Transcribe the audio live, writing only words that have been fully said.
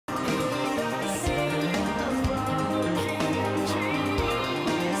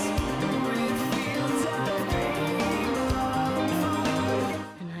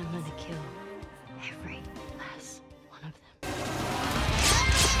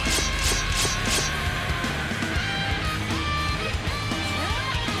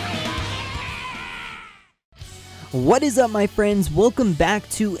What is up, my friends? Welcome back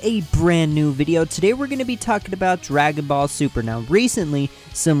to a brand new video. Today we're going to be talking about Dragon Ball Super. Now, recently,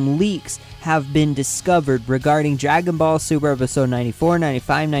 some leaks have been discovered regarding Dragon Ball Super episode 94,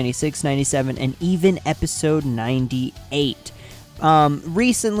 95, 96, 97, and even episode 98.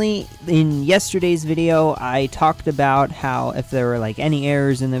 Recently, in yesterday's video, I talked about how if there were like any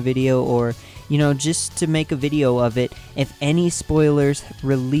errors in the video, or just to make a video of it, if any spoilers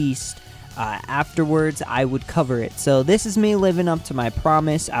released afterwards, I would cover it. So this is me living up to my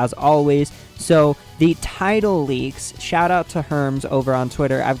promise, as always. So the title leaks, shout out to Herms over on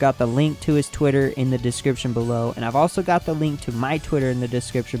Twitter. I've got the link to his Twitter in the description below, and I've also got the link to my Twitter in the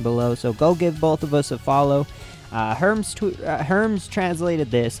description below, so go give both of us a follow. Herms translated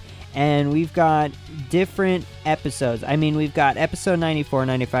this, and we've got different episodes. I mean, we've got episode 94,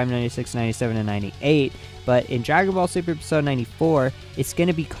 95, 96, 97, and 98. But in Dragon Ball Super episode 94, it's going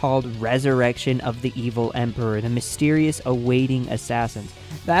to be called Resurrection of the Evil Emperor, the Mysterious Awaiting Assassins.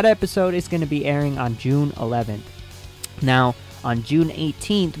 That episode is going to be airing on June 11th. Now, on June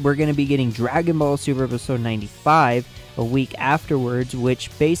 18th, we're going to be getting Dragon Ball Super episode 95 a week afterwards, which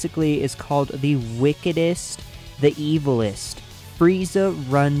basically is called The Wickedest, the Evilest. Frieza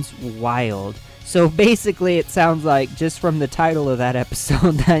Runs Wild. So basically, it sounds like, just from the title of that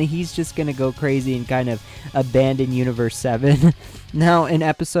episode, that he's just going to go crazy and kind of abandon Universe 7. Now, in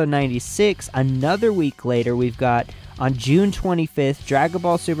episode 96, another week later, we've got, on June 25th, Dragon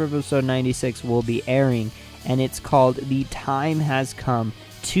Ball Super episode 96 will be airing, and it's called The Time Has Come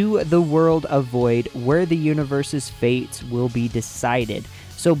to the World of Void, where the universe's fates will be decided.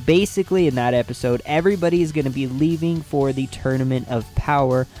 So basically, in that episode, everybody is going to be leaving for the Tournament of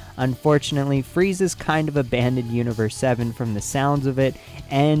Power. Unfortunately, Frieza's kind of abandoned Universe 7 from the sounds of it.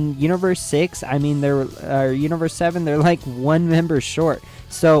 And Universe 6, I mean, Universe 7, they're like one member short.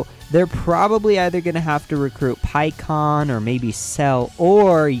 So they're probably either going to have to recruit Pikkon, or maybe Cell,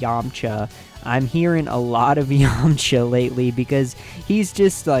 or Yamcha. I'm hearing a lot of Yamcha lately because he's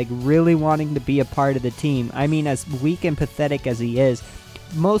just like really wanting to be a part of the team. I mean, as weak and pathetic as he is,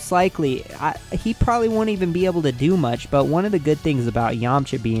 most likely, he probably won't even be able to do much. But one of the good things about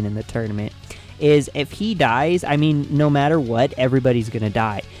Yamcha being in the tournament is if he dies, I mean, no matter what, everybody's going to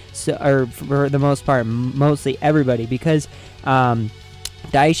die. So, or for the most part, mostly everybody, because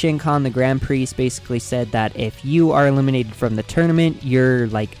Daishin-Kan, the Grand Priest, basically said that if you are eliminated from the tournament, you're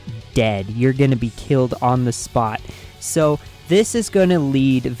like dead. You're going to be killed on the spot. So this is going to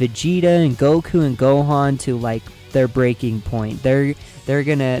lead Vegeta and Goku and Gohan to like their breaking point.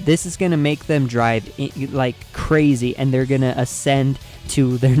 This is gonna make them drive like crazy, and they're gonna ascend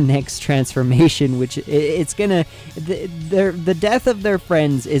to their next transformation, which it's gonna the death of their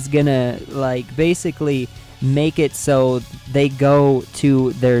friends is gonna like basically make it so they go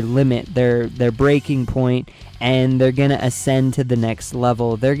to their limit, their breaking point, and they're gonna ascend to the next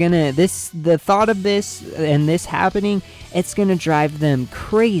level. The thought of this and this happening, it's gonna drive them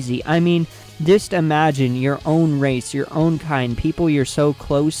crazy. I mean, just imagine your own race, your own kind, people you're so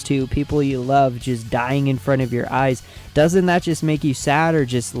close to, people you love, just dying in front of your eyes. Doesn't that just make you sad, or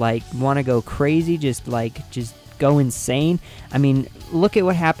just like want to go crazy, just go insane? I mean, look at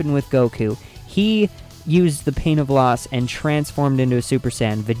what happened with Goku. He used the pain of loss and transformed into a Super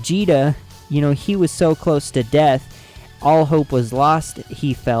Saiyan. Vegeta, he was so close to death, all hope was lost,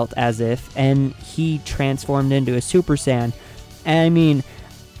 he felt as if, and he transformed into a Super Saiyan. And I mean,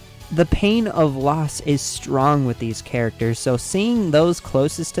 the pain of loss is strong with these characters, so seeing those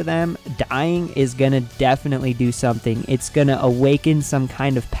closest to them dying is going to definitely do something. It's going to awaken some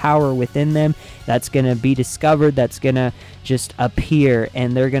kind of power within them that's going to be discovered, that's going to just appear,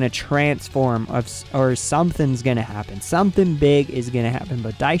 and they're going to transform, or something's going to happen. Something big is going to happen,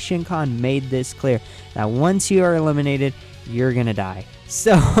 but Daishin-Kan made this clear, that once you are eliminated, you're going to die.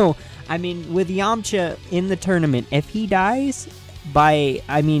 So, I mean, with Yamcha in the tournament, if he dies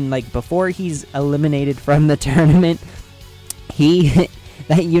before he's eliminated from the tournament, that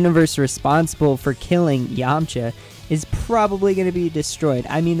universe responsible for killing Yamcha is probably going to be destroyed.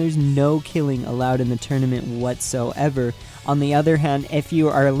 I mean, there's no killing allowed in the tournament whatsoever. On the other hand, if you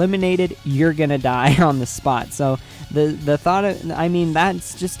are eliminated, you're going to die on the spot. So the thought of, I mean,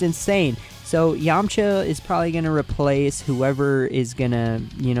 that's just insane. So Yamcha is probably going to replace whoever is going to,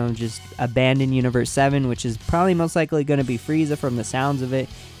 just abandon Universe 7, which is probably most likely going to be Frieza from the sounds of it.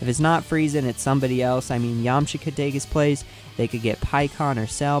 If it's not Frieza and it's somebody else, I mean, Yamcha could take his place. They could get Pikkon or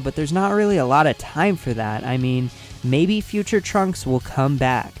Cell, but there's not really a lot of time for that. I mean, maybe future Trunks will come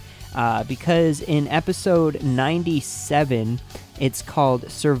back. Because in episode 97, it's called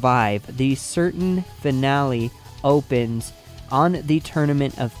Survive. The certain finale opens on the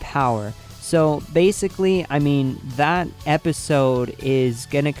Tournament of Power. So basically, I mean, that episode is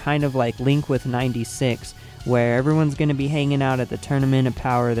gonna kind of like link with 96, where everyone's gonna be hanging out at the Tournament of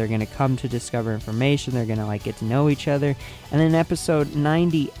Power. They're gonna come to discover information. They're gonna like get to know each other. And then episode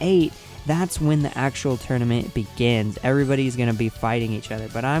 98, that's when the actual tournament begins. Everybody's going to be fighting each other.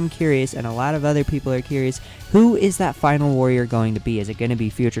 But I'm curious, and a lot of other people are curious, who is that final warrior going to be? Is it going to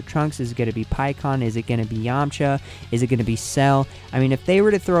be Future Trunks? Is it going to be Pikkon? Is it going to be Yamcha? Is it going to be Cell? I mean, if they were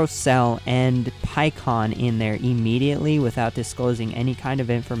to throw Cell and Pikkon in there immediately without disclosing any kind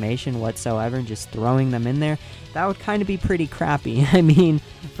of information whatsoever and just throwing them in there, that would kind of be pretty crappy. I mean,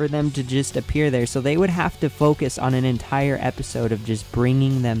 for them to just appear there. So they would have to focus on an entire episode of just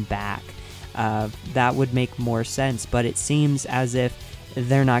bringing them back. That would make more sense, but it seems as if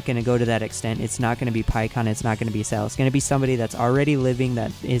they're not going to go to that extent. It's not going to be Pikkon, it's not going to be Cell. It's going to be somebody that's already living,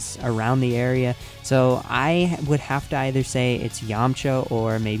 that is around the area. So I would have to either say it's Yamcha,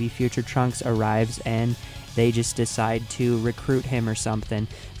 or maybe Future Trunks arrives and they just decide to recruit him or something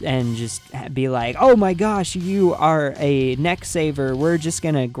and just be like, oh my gosh, you are a neck saver. We're just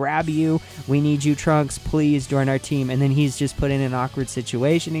going to grab you. We need you, Trunks. Please join our team. And then he's just put in an awkward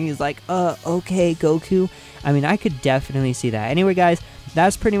situation and he's like, okay, Goku. I mean, I could definitely see that. Anyway, guys,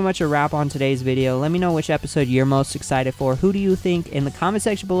 that's pretty much a wrap on today's video. Let me know which episode you're most excited for. Who do you think? In the comment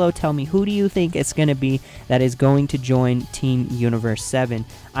section below, tell me, who do you think it's going to be that is going to join Team Universe 7?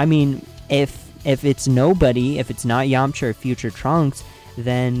 I mean, if it's nobody, if it's not Yamcha or Future Trunks,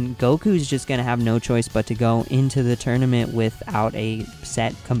 then Goku's just going to have no choice but to go into the tournament without a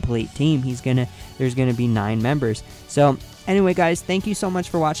set, complete team. There's going to be 9 members. So, anyway, guys, thank you so much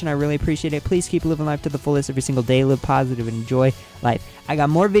for watching. I really appreciate it. Please keep living life to the fullest every single day. Live positive and enjoy life. I got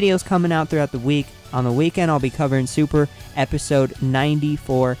more videos coming out throughout the week. On the weekend, I'll be covering Super episode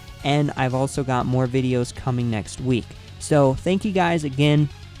 94, and I've also got more videos coming next week. So, thank you guys again.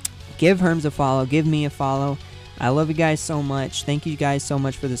 Give Herms a follow. Give me a follow. I love you guys so much. Thank you guys so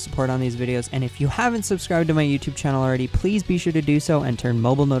much for the support on these videos. And if you haven't subscribed to my YouTube channel already, please be sure to do so and turn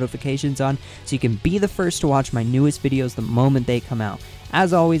mobile notifications on so you can be the first to watch my newest videos the moment they come out.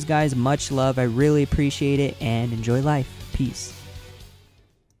 As always, guys, much love. I really appreciate it, and enjoy life. Peace.